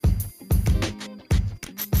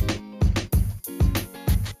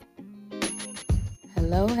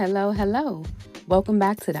Hello, hello, hello. Welcome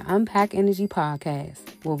back to the Unpack Energy Podcast,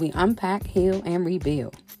 where we unpack, heal, and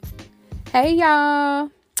rebuild. Hey, y'all.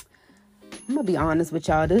 I'm going to be honest with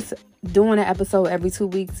y'all. Doing an episode every 2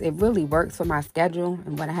 weeks, it really works for my schedule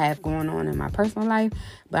and what I have going on in my personal life.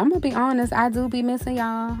 But I'm going to be honest, I do be missing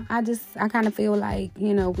y'all. I kind of feel like, we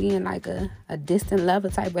in like a distant lover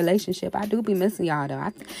type relationship. I do be missing y'all,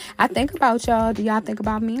 though. I think about y'all. Do y'all think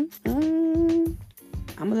about me?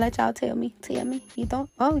 I'm going to let y'all tell me. You thought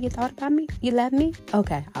about me? You love me?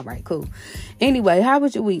 Okay. All right, cool. Anyway, how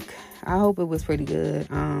was your week? I hope it was pretty good.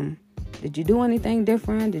 Did you do anything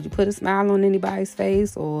different? Did you put a smile on anybody's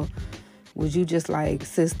face? Or would you just throw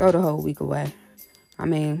the whole week away? I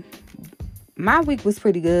mean, my week was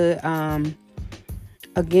pretty good.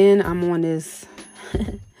 Again, I'm on this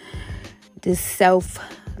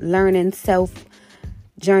self-learning,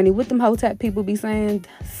 self-journey. What them Hotep people be saying?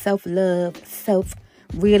 Self-love,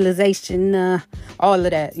 self-realization, all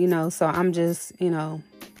of that, So I'm just,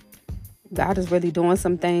 God is really doing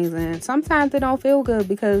some things, and sometimes it don't feel good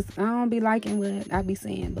because I don't be liking what I be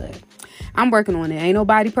seeing, but I'm working on it. Ain't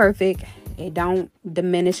nobody perfect. It don't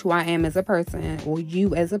diminish who I am as a person or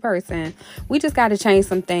you as a person. We just got to change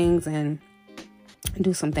some things and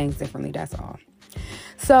do some things differently. That's all.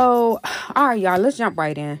 So, all right, y'all, let's jump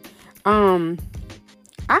right in.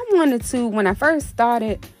 I wanted to, when I first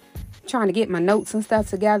started trying to get my notes and stuff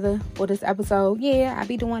together for this episode, I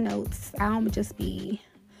be doing notes. I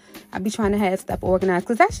be trying to have stuff organized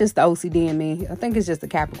because that's just the OCD in me. I think it's just the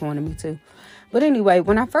Capricorn in me too. But anyway,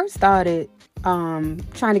 when I first started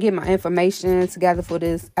trying to get my information together for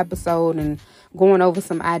this episode and going over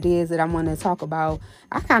some ideas that I want to talk about,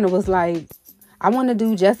 I kind of was like, I want to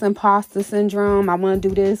do just imposter syndrome. I want to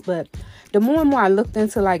do this. But the more and more I looked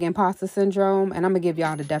into imposter syndrome, and I'm going to give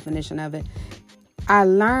y'all the definition of it, I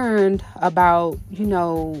learned about,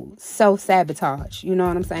 self-sabotage. You know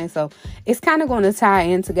what I'm saying? So it's kind of going to tie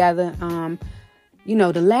in together.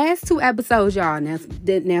 The last 2 episodes, y'all,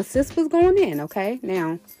 now sis was going in, okay?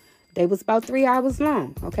 Now, they was about 3 hours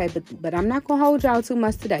long, okay? But I'm not going to hold y'all too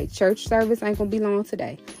much today. Church service ain't going to be long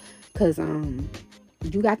today. Because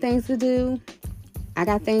you got things to do. I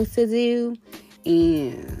got things to do.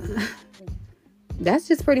 And that's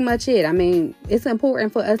just pretty much it. I mean, it's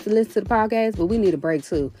important for us to listen to the podcast, but we need a break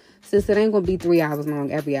too. Since it ain't going to be 3 hours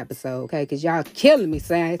long every episode, okay? Because y'all killing me,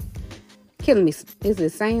 Sam. Killing me. Is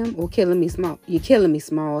it Sam or killing me small? You're killing me,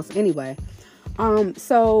 Smalls. Anyway,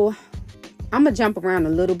 so I'm going to jump around a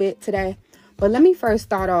little bit today. But let me first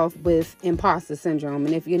start off with imposter syndrome.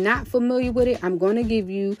 And if you're not familiar with it, I'm going to give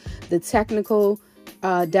you the technical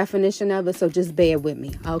definition of it. So just bear with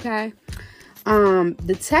me, okay?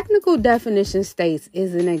 The technical definition states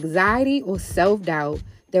is an anxiety or self-doubt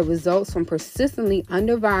that results from persistently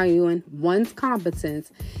undervaluing one's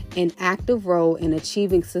competence and active role in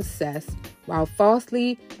achieving success while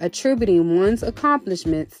falsely attributing one's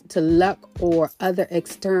accomplishments to luck or other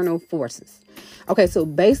external forces. Okay, so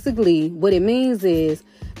basically what it means is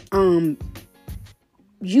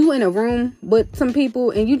you in a room with some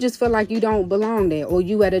people and you just feel like you don't belong there, or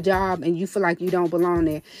you at a job and you feel like you don't belong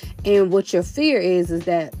there. And what your fear is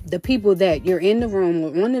that the people that you're in the room or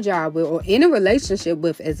on the job with or in a relationship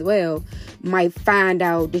with as well might find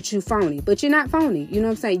out that you phony. But you're not phony. You know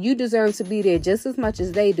what I'm saying? You deserve to be there just as much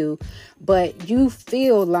as they do. But you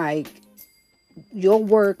feel like your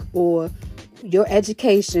work or your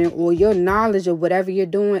education or your knowledge of whatever you're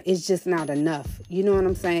doing is just not enough. You know what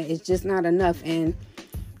I'm saying? It's just not enough. And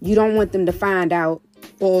you don't want them to find out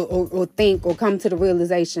or think or come to the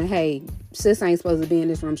realization, hey, sis ain't supposed to be in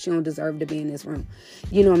this room. She don't deserve to be in this room.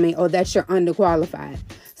 You know what I mean? Or that you're underqualified.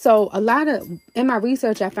 So in my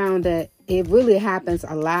research, I found that it really happens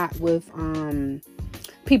a lot with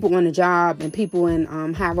people on the job and people in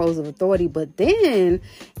high roles of authority. But then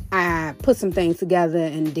I put some things together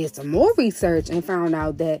and did some more research and found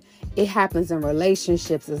out that it happens in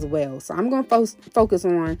relationships as well. So I'm going to focus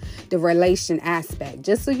on the relation aspect.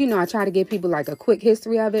 Just so you know, I try to give people a quick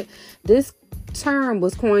history of it. This term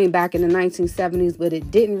was coined back in the 1970s, but it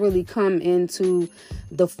didn't really come into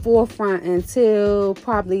the forefront until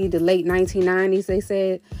probably the late 1990s, they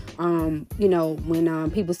said.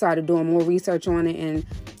 When people started doing more research on it, and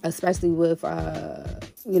especially with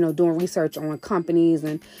doing research on companies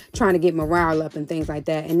and trying to get morale up and things like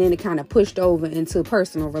that. And then it kind of pushed over into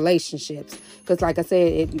personal relationships. Because like I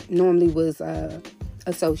said, it normally was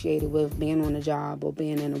associated with being on a job or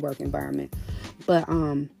being in a work environment. But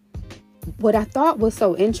what I thought was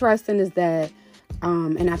so interesting is that,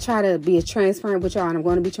 and I try to be as transparent with y'all, and I'm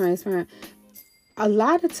going to be transparent. A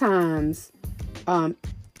lot of times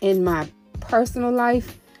in my personal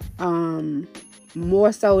life,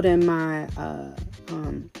 more so than my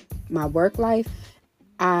my work life,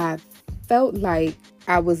 I felt like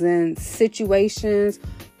I was in situations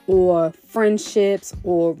or friendships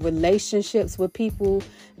or relationships with people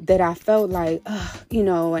that I felt like,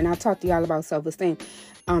 and I talked to y'all about self-esteem.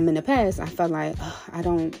 In the past, I felt like, I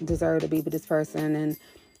don't deserve to be with this person, and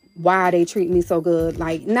why they treat me so good.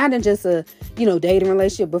 Like, not in just a, dating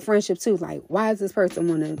relationship, but friendship too. Like, why does this person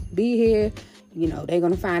want to be here? They're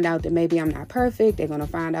going to find out that maybe I'm not perfect. They're going to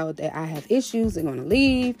find out that I have issues. They're going to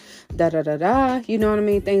leave, you know what I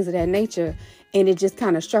mean? Things of that nature. And it just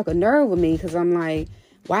kind of struck a nerve with me, because I'm like,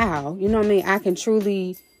 wow, you know what I mean? I can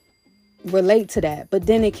truly relate to that. But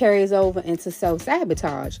then it carries over into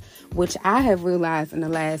self-sabotage, which I have realized in the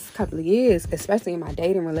last couple of years, especially in my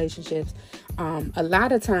dating relationships. A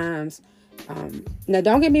lot of times, now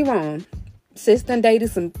don't get me wrong, sis done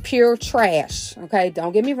dated some pure trash, okay?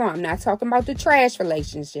 Don't get me wrong. I'm not talking about the trash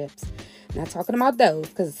relationships. I'm not talking about those,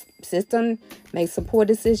 because sis done made some poor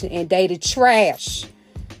decision and dated trash.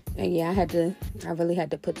 And yeah, I really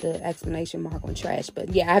had to put the exclamation mark on trash. But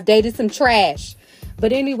yeah, I've dated some trash.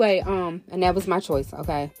 But anyway, and that was my choice,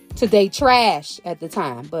 okay? To date trash at the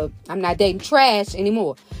time. But I'm not dating trash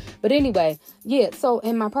anymore. But anyway, yeah, so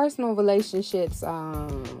in my personal relationships,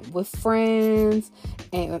 with friends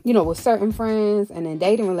and, with certain friends, and in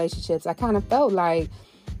dating relationships, I kind of felt like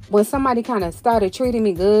when somebody kind of started treating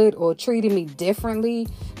me good or treating me differently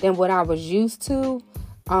than what I was used to,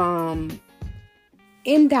 I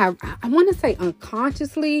want to say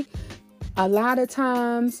unconsciously, a lot of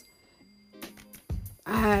times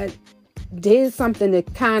I did something to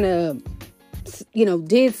kind of,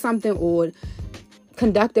 did something or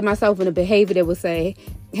conducted myself in a behavior that would say,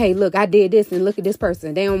 hey, look, I did this, and look at this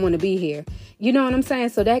person. They don't want to be here. You know what I'm saying?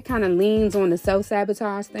 So that kind of leans on the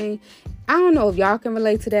self-sabotage thing. I don't know if y'all can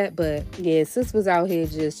relate to that, but yeah, sis was out here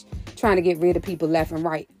just trying to get rid of people left and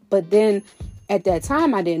right. But then at that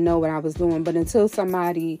time, I didn't know what I was doing. But until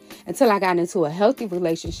I got into a healthy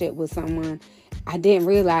relationship with someone, I didn't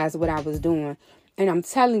realize what I was doing. And I'm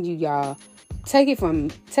telling you, y'all, take it from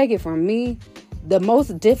me. The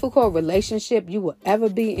most difficult relationship you will ever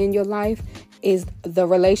be in your life is the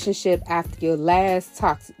relationship after your last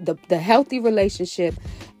toxic, the healthy relationship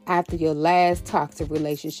after your last toxic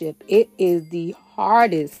relationship. It is the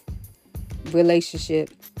hardest relationship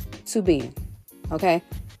to be in. Okay?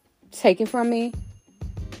 Take it from me,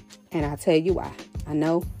 and I'll tell you why. I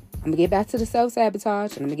know I'm going to get back to the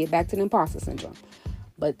self-sabotage, and I'm going to get back to the imposter syndrome.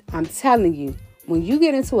 But I'm telling you, when you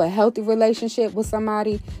get into a healthy relationship with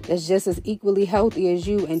somebody that's just as equally healthy as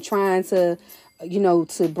you and trying to,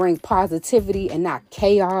 to bring positivity and not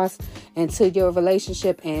chaos into your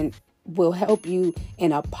relationship, and will help you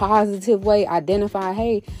in a positive way identify,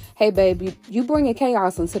 hey, baby, you bringing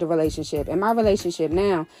chaos into the relationship. In my relationship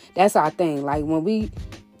now, that's our thing. Like, when we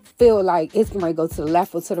feel like it's going to go to the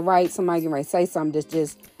left or to the right, somebody going to say something that's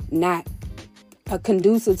just not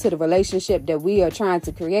conducive to the relationship that we are trying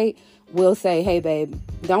to create, we'll say, hey, babe,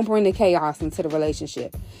 don't bring the chaos into the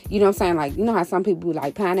relationship. You know what I'm saying? Like, you know how some people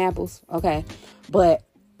like pineapples? Okay. But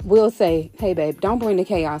we'll say, hey, babe, don't bring the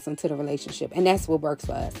chaos into the relationship. And that's what works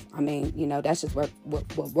for us. I mean, that's just what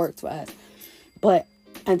works for us. But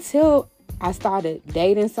until I started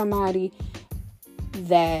dating somebody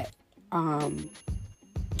that, I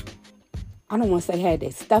don't want to say had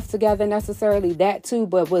their stuff together necessarily, that too,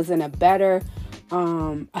 but was in a better,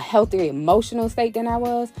 a healthier emotional state than I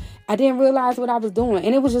was, I didn't realize what I was doing.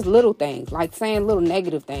 And it was just little things, like saying little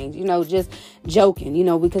negative things, just joking,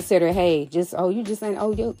 we consider, hey, just, you just saying,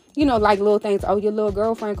 like little things, your little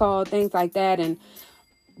girlfriend called, things like that.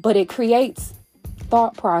 But it creates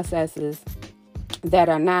thought processes that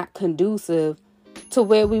are not conducive to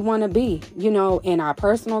where we want to be, in our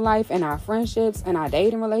personal life, in our friendships, in our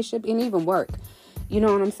dating relationship, and even work. You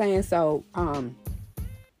know what I'm saying? So, I'm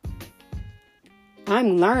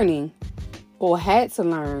learning, or had to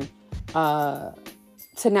learn,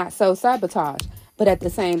 to not self-sabotage. But at the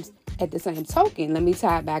same token, let me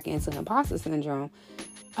tie it back into imposter syndrome.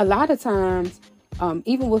 A lot of times,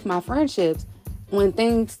 even with my friendships, when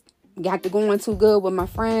things got to going too good with my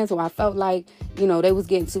friends, or I felt like, they was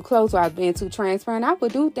getting too close, or I was being too transparent, I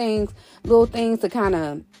would do little things to kind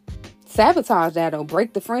of sabotage that or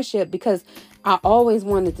break the friendship, because I always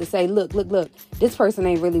wanted to say, look, this person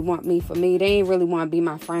ain't really want me for me. They ain't really want to be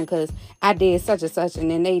my friend because I did such and such, and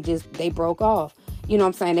then they broke off. You know what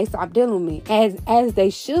I'm saying? They stopped dealing with me as they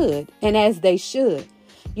should, and as they should.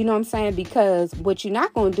 You know what I'm saying? Because what you're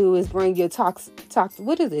not going to do is bring your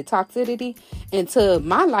toxicity into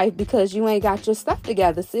my life, because you ain't got your stuff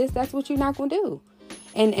together, sis. That's what you're not going to do.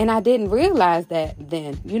 And I didn't realize that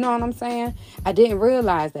then. You know what I'm saying? I didn't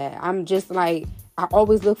realize that. I'm just like, I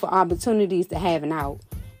always look for opportunities to have an out.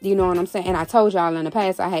 You know what I'm saying? And I told y'all in the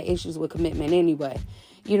past I had issues with commitment anyway.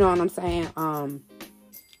 You know what I'm saying?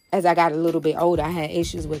 As I got a little bit older, I had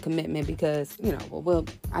issues with commitment because, well,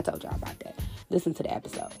 I told y'all about that. Listen to the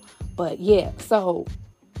episode. But yeah, so,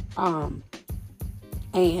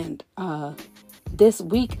 this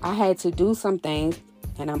week I had to do some things,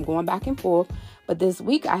 and I'm going back and forth, but this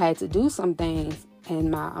week I had to do some things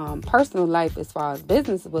in my personal life as far as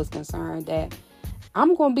business was concerned that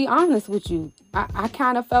I'm going to be honest with you. I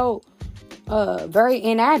kind of felt very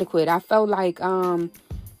inadequate. I felt like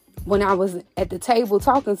when I was at the table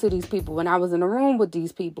talking to these people, when I was in the room with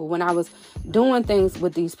these people, when I was doing things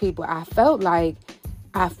with these people, I felt like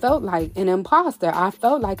an imposter. I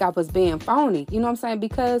felt like I was being phony. You know what I'm saying?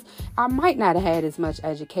 Because I might not have had as much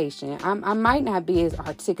education. I might not be as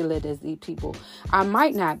articulate as these people. I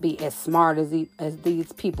might not be as smart as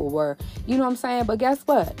these people were. You know what I'm saying? But guess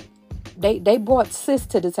what? They brought sis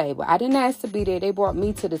to the table. I didn't ask to be there. They brought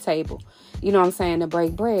me to the table. You know what I'm saying? To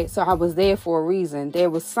break bread. So I was there for a reason. There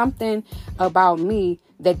was something about me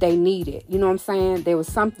that they needed. You know what I'm saying? There was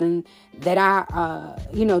something that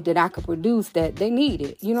that I could produce that they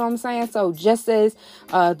needed. You know what I'm saying? So just as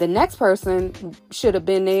the next person should have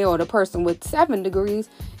been there, or the person with 7 degrees,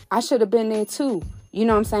 I should have been there too. You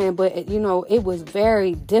know what I'm saying? But, it was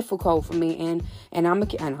very difficult for me. And I'm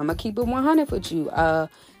gonna keep it 100 with you. I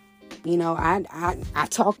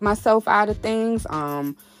talked myself out of things.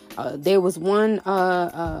 There was one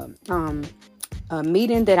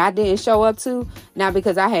meeting that I didn't show up to, not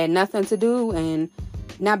because I had nothing to do and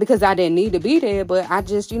not because I didn't need to be there, but I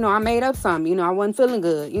just, I made up something. I wasn't feeling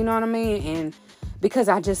good. You know what I mean? And because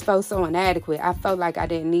I just felt so inadequate, I felt like I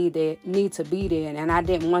didn't need to be there, and I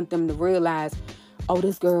didn't want them to realize, oh,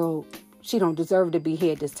 this girl, she don't deserve to be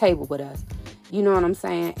here at this table with us. You know what I'm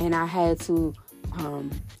saying? And I had to.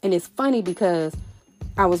 And it's funny because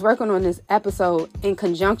I was working on this episode in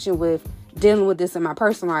conjunction with dealing with this in my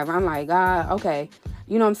personal life. I'm like, God, okay.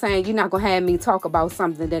 You know what I'm saying? You're not going to have me talk about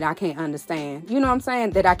something that I can't understand. You know what I'm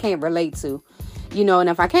saying? That I can't relate to. And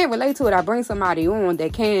if I can't relate to it, I bring somebody on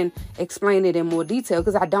that can explain it in more detail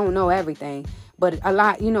because I don't know everything. But a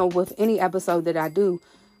lot, with any episode that I do,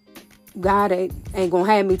 God ain't going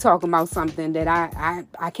to have me talking about something that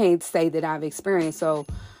I can't say that I've experienced. So,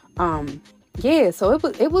 yeah, so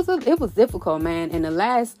it was difficult, man. And the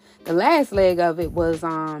last leg of it was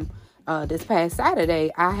this past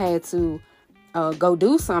Saturday. I had to go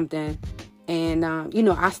do something, and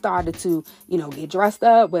I started to get dressed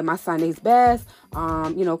up, wear my Sunday's best.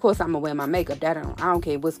 Of course I'm gonna wear my makeup. I don't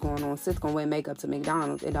care what's going on. Sis gonna wear makeup to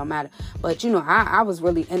McDonald's. It don't matter. But I was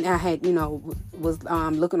really, and I had was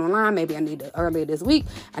looking online. Maybe earlier this week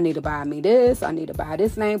I need to buy me this. I need to buy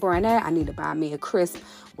this name brand that. I need to buy me a crisp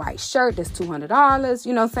white shirt that's $200.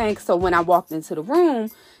 You know what I'm saying? So when I walked into the room,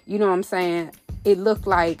 you know what I'm saying, it looked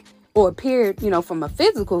like, or appeared, from a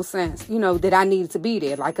physical sense, that I needed to be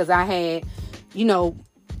there. Like, cause I had,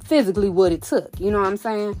 physically what it took, you know what I'm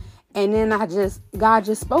saying? And then God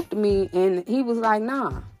just spoke to me, and he was like,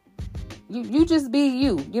 nah, you just be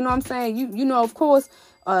you. You know what I'm saying? You of course,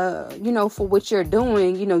 for what you're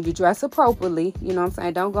doing, you dress appropriately. You know what I'm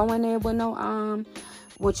saying? Don't go in there with no,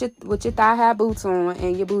 with your thigh high boots on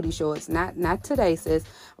and your booty shorts. Not today, sis.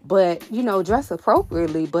 But, dress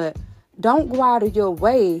appropriately, but don't go out of your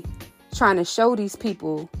way trying to show these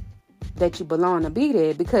people that you belong to be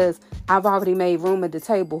there, because I've already made room at the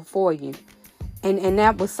table for you. And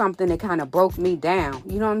that was something that kind of broke me down.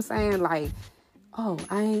 You know what I'm saying? Like, oh,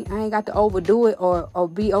 I ain't got to overdo it or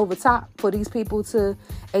be over top for these people to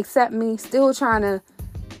accept me. Still trying to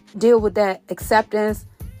deal with that acceptance.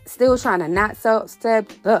 Still trying to not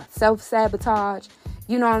self-sabotage.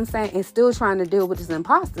 You know what I'm saying? And still trying to deal with this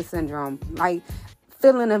imposter syndrome. Like,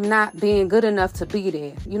 feeling of not being good enough to be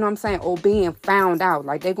there. You know what I'm saying? Or being found out.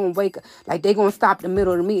 Like, they're going to wake up. Like, they're going to stop in the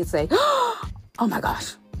middle of me and say, oh my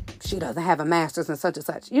gosh, she doesn't have a master's and such and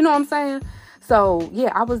such. You know what I'm saying? So,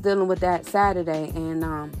 yeah, I was dealing with that Saturday. And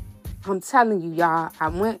I'm telling you, y'all, I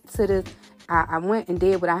went and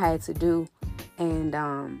did what I had to do. And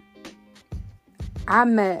I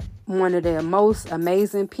met one of the most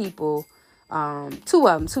amazing people,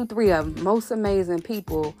 three of them, most amazing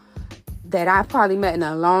people that I've probably met in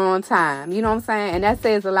a long time. You know what I'm saying? And that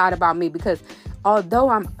says a lot about me, because although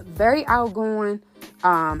I'm very outgoing,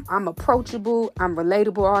 I'm approachable, I'm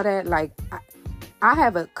relatable, all that. Like, I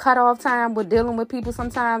have a cutoff time with dealing with people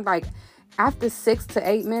sometimes. Like, after 6 to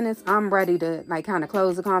 8 minutes, I'm ready to, like, kind of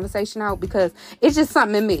close the conversation out, because it's just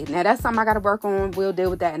something in me. Now, that's something I got to work on. We'll deal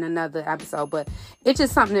with that in another episode. But it's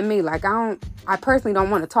just something in me. Like, I personally don't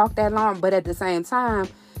want to talk that long, but at the same time,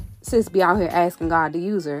 sis be out here asking God to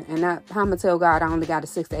use her. And I'm going to tell God I only got a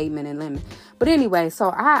 6 to 8 minute limit. But anyway, so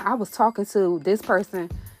I was talking to this person.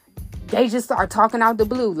 They just started talking out the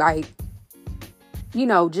blue. Like,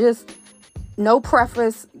 just no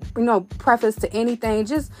preface to anything.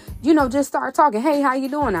 Just, just start talking. Hey, how you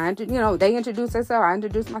doing? They introduced themselves. I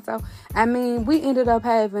introduced myself. I mean, we ended up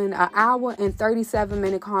having an hour and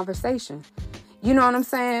 37-minute conversation. You know what I'm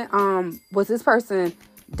saying? Was this person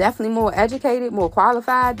definitely more educated, more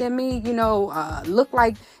qualified than me? Looked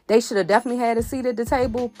like they should have definitely had a seat at the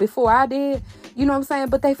table before I did. You know what I'm saying?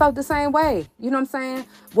 But they felt the same way. You know what I'm saying?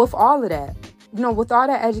 With all of that. With all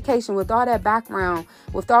that education, with all that background,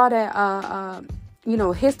 with all that,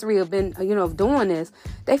 history of of doing this,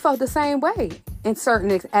 they felt the same way in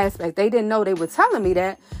certain aspects. They didn't know they were telling me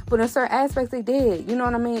that, but in certain aspects they did. You know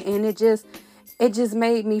what I mean? And it just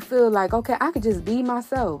made me feel like, okay, I could just be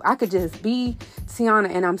myself. I could just be Tiana,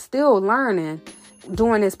 and I'm still learning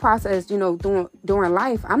during this process, during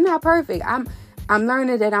life. I'm not perfect. I'm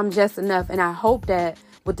learning that I'm just enough. And I hope that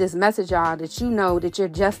with this message, y'all, that that you're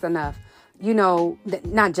just enough.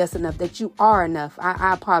 Not just enough, that you are enough.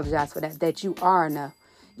 I apologize for that you are enough.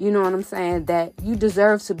 You know what I'm saying? That you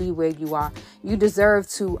deserve to be where you are. You deserve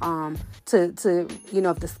to if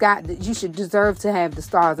the sky, you should deserve to have the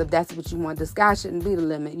stars if that's what you want. The sky shouldn't be the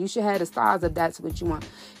limit. You should have the stars if that's what you want.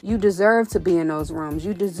 You deserve to be in those rooms.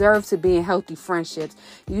 You deserve to be in healthy friendships.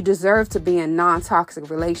 You deserve to be in non-toxic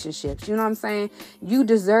relationships. You know what I'm saying? You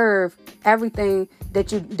deserve everything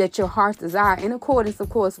that your heart desire in accordance, of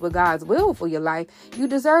course, with God's will for your life. You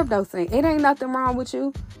deserve those things. It ain't nothing wrong with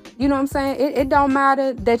you. You know what I'm saying? It don't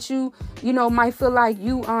matter that you might feel like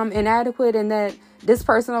you inadequate and that this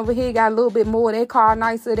person over here got a little bit more, their car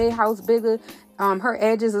nicer, their house bigger, her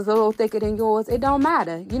edges is a little thicker than yours. It don't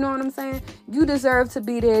matter. You know what I'm saying? You deserve to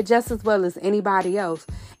be there just as well as anybody else.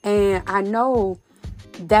 And I know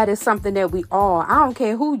that is something that we all, I don't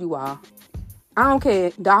care who you are. I don't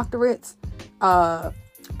care, doctorates,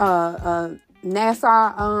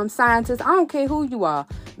 NASA scientists, I don't care who you are.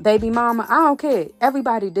 Baby mama, I don't care.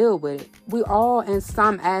 Everybody deal with it. We all, in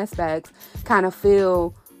some aspects, kind of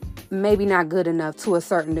feel maybe not good enough to a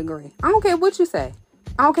certain degree. I don't care what you say.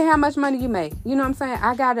 I don't care how much money you make. You know what I'm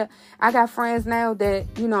saying? I got friends now that,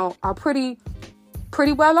 are pretty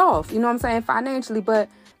well off, you know what I'm saying, financially, but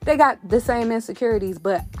they got the same insecurities.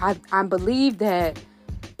 But I believe that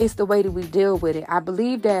it's the way that we deal with it. I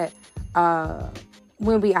believe that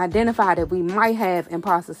when we identify that we might have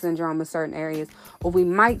imposter syndrome in certain areas, or we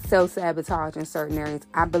might self-sabotage in certain areas,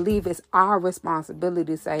 I believe it's our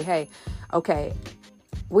responsibility to say, hey, okay,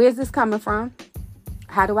 where's this coming from?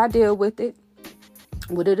 How do I deal with it?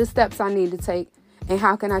 What are the steps I need to take? And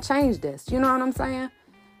how can I change this? You know what I'm saying?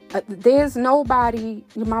 There's nobody,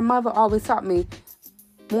 my mother always taught me,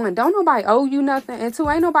 one, don't nobody owe you nothing. And two,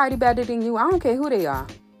 ain't nobody better than you. I don't care who they are.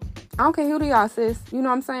 I don't care who they are, sis. You know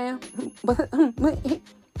what I'm saying?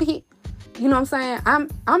 You know what I'm saying?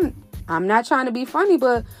 I'm not trying to be funny,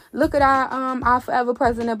 but look at our forever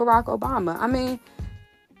president, Barack Obama. I mean,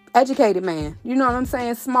 educated man. You know what I'm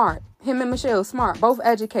saying? Smart. Him and Michelle, smart. Both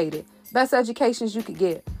educated. Best educations you could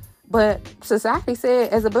get. But society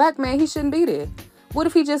said, as a black man, he shouldn't be there. What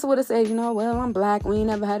if he just would have said, well, I'm black. We ain't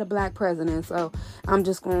never had a black president, so I'm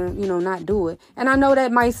just going to, not do it. And I know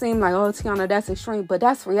that might seem like, oh, Tiana, that's extreme. But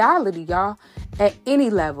that's reality, y'all. At any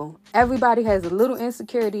level, everybody has a little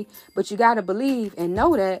insecurity, but you got to believe and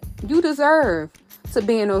know that you deserve to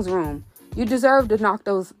be in those rooms. You deserve to knock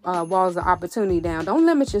those walls of opportunity down. Don't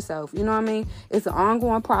limit yourself. You know what I mean? It's an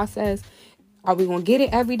ongoing process. Are we going to get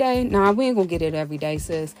it every day? Nah, we ain't going to get it every day,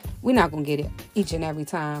 sis. We're not going to get it each and every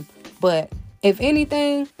time. But if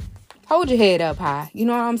anything, hold your head up high. You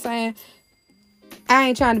know what I'm saying? I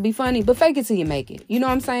ain't trying to be funny, but fake it till you make it. You know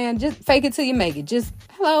what I'm saying? Just fake it till you make it. Just,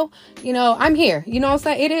 hello, I'm here. You know what I'm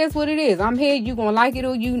saying? It is what it is. I'm here. You going to like it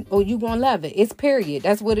or you going to love it. It's period.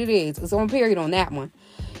 That's what it is. It's on period on that one.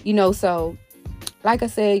 So like I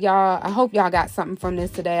said, y'all, I hope y'all got something from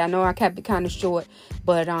this today. I know I kept it kind of short,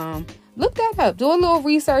 but look that up. Do a little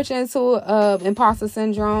research into imposter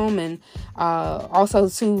syndrome and also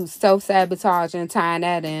to self-sabotage and tying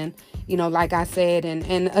that in, like I said.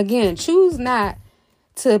 And again, choose not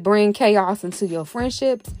to bring chaos into your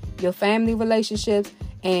friendships, your family relationships,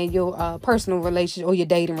 and your personal relationship or your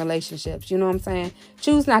dating relationships. You know what I'm saying?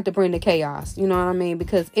 Choose not to bring the chaos. You know what I mean?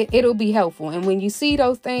 Because it'll be helpful. And when you see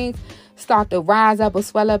those things start to rise up or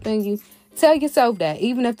swell up in you, tell yourself that.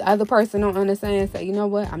 Even if the other person don't understand, say, you know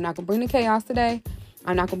what? I'm not going to bring the chaos today.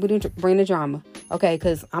 I'm not going to bring the drama. Okay?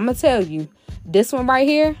 Because I'm going to tell you, this one right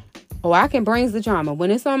here, I can bring the drama.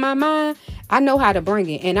 When it's on my mind, I know how to bring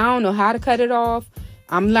it. And I don't know how to cut it off.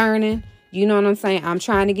 I'm learning. You know what I'm saying? I'm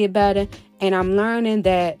trying to get better, and I'm learning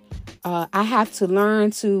that I have to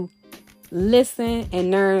learn to listen and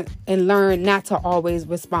learn not to always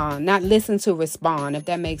respond, not listen to respond, if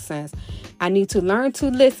that makes sense. I need to learn to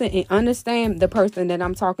listen and understand the person that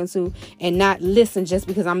I'm talking to, and not listen just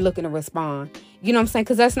because I'm looking to respond. You know what I'm saying?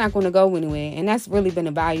 Because that's not going to go anywhere. And that's really been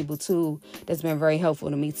a valuable tool that's been very helpful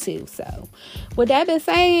to me too. So with that been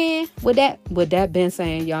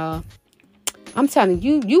saying, y'all, I'm telling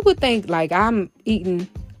you, you would think like I'm eating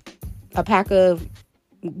a pack of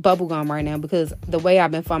bubble gum right now because the way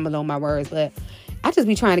I've been fumbling on my words, but I just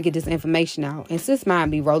be trying to get this information out. And sis mine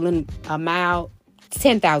be rolling a mile,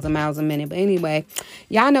 10,000 miles a minute. But anyway,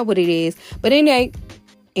 y'all know what it is. But anyway,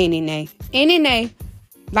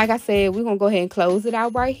 like I said, we're going to go ahead and close it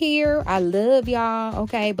out right here. I love y'all,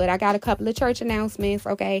 okay? But I got a couple of church announcements,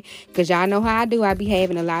 okay? Because y'all know how I do. I be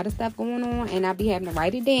having a lot of stuff going on, and I be having to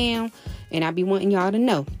write it down, and I be wanting y'all to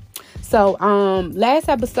know. So, last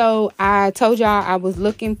episode, I told y'all I was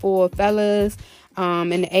looking for fellas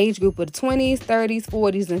in the age group of the 20s, 30s,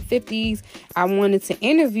 40s, and 50s. I wanted to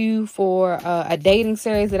interview for a dating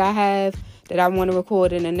series that I have that I want to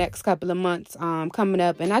record in the next couple of months coming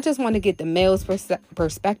up. And I just want to get the male's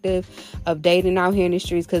perspective of dating out here in the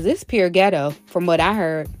streets, because it's pure ghetto from what I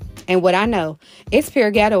heard and what I know. It's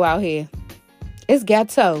pure ghetto out here. It's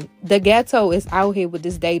ghetto. The ghetto is out here with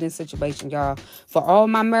this dating situation, y'all. For all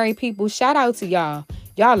my married people, shout out to y'all.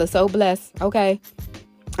 Y'all are so blessed, okay?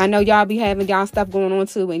 I know y'all be having y'all stuff going on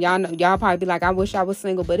too, and y'all probably be like, I wish I was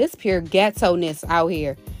single, but it's pure ghetto-ness out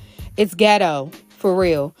here. It's ghetto, for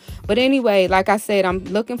real. But anyway, like I said, I'm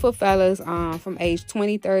looking for fellas from age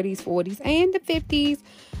 20, 30s, 40s, and the 50s,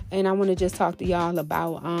 and I want to just talk to y'all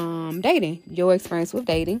about dating, your experience with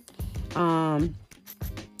dating.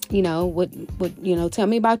 You know, what tell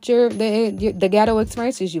me about the ghetto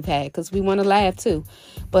experiences you've had, because we want to laugh too.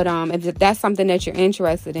 But if that's something that you're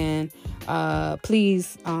interested in,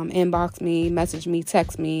 please inbox me, message me,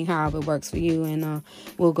 text me, however it works for you, and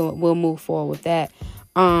we'll move forward with that.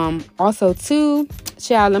 Also too,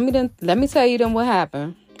 child, let me tell you then what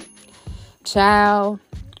happened. Child,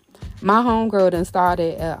 my homegirl done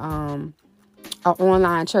started an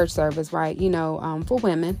online church service, right? For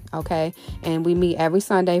women, okay? And we meet every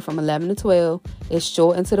Sunday from 11 to 12. It's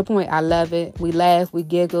short and to the point. I love it. We laugh, we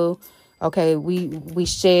giggle, okay? We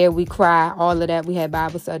share, we cry, all of that. We had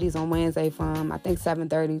Bible studies on Wednesday from, I think,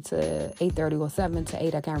 7:30 to 8:30 or 7 to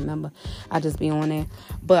 8. I can't remember. I just be on there.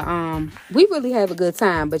 But we really have a good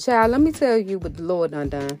time. But, child, let me tell you what the Lord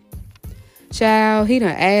done. Child, he done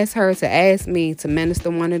asked her to ask me to minister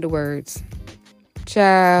one of the words.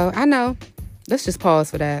 Child, I know. Let's just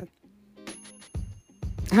pause for that.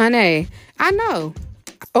 Honey, I know.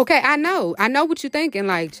 Okay, I know what you're thinking.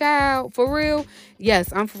 Like, child, for real?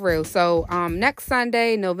 Yes, I'm for real. So, next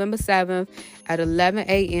Sunday, November 7th at 11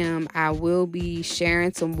 a.m., I will be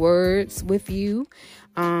sharing some words with you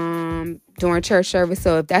during church service.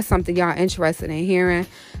 So if that's something y'all interested in hearing,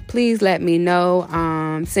 please let me know.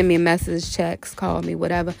 Send me a message, text, call me,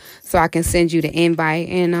 whatever, so I can send you the invite,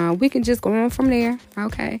 and we can just go on from there.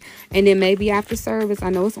 Okay. And then maybe after service, I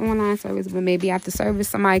know it's online service, but maybe after service,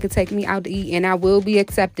 somebody could take me out to eat, and I will be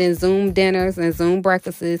accepting Zoom dinners and Zoom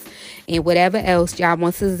breakfasts and whatever else y'all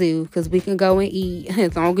want to do, because we can go and eat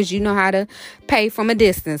as long as you know how to pay from a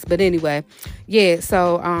distance. But anyway, yeah.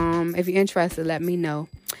 So if you're interested, let me know.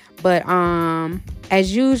 But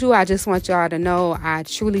as usual, I just want y'all to know I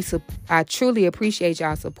truly appreciate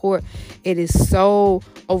y'all support. It is so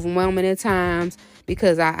overwhelming at times,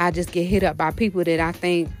 because I just get hit up by people that I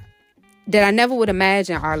think that I never would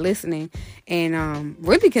imagine are listening, and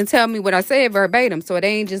really can tell me what I said verbatim. So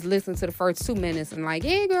they ain't just listen to the first 2 minutes and like,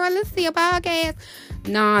 yeah, girl, let's see a podcast.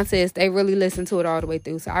 Nonsense. They really listen to it all the way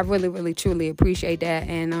through. So I really, really, truly appreciate that.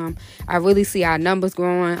 And I really see our numbers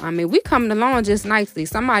growing. I mean, we coming along just nicely.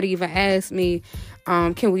 Somebody even asked me,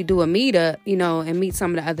 can we do a meetup, and meet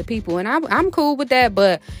some of the other people? And I'm cool with that,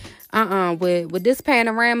 but with this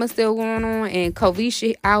panorama still going on and COVID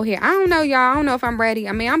shit out here, I don't know, y'all. I don't know if I'm ready.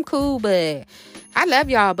 I mean, I'm cool, but I love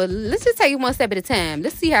y'all. But let's just take it one step at a time.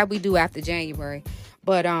 Let's see how we do after January.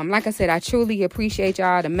 But like I said, I truly appreciate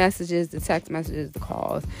y'all, the messages, the text messages, the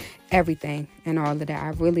calls, everything, and all of that. I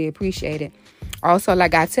really appreciate it. Also,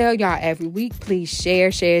 like I tell y'all every week, please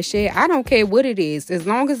share. I don't care what it is. As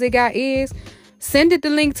long as it got ears, send it the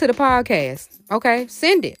link to the podcast. Okay?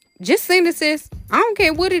 Send it. Just send it, sis. I don't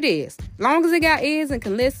care what it is. As long as it got ears and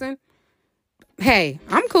can listen, hey,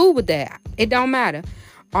 I'm cool with that. It don't matter.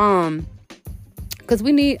 Because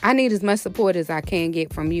I need as much support as I can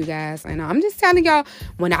get from you guys. And I'm just telling y'all,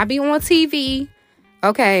 when I be on TV,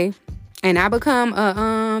 okay, and I become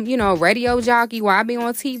a radio jockey while I be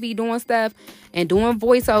on TV doing stuff and doing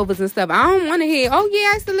voiceovers and stuff, I don't want to hear, oh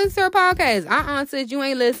yeah, I still listen to her podcast. Sis, you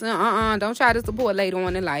ain't listening. Don't try to support later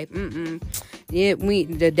on in life. Yeah,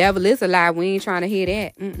 the devil is alive. We ain't trying to hear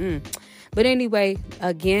that. But anyway,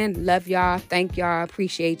 again, love y'all. Thank y'all.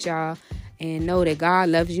 Appreciate y'all. And know that God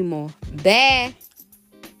loves you more. Bye.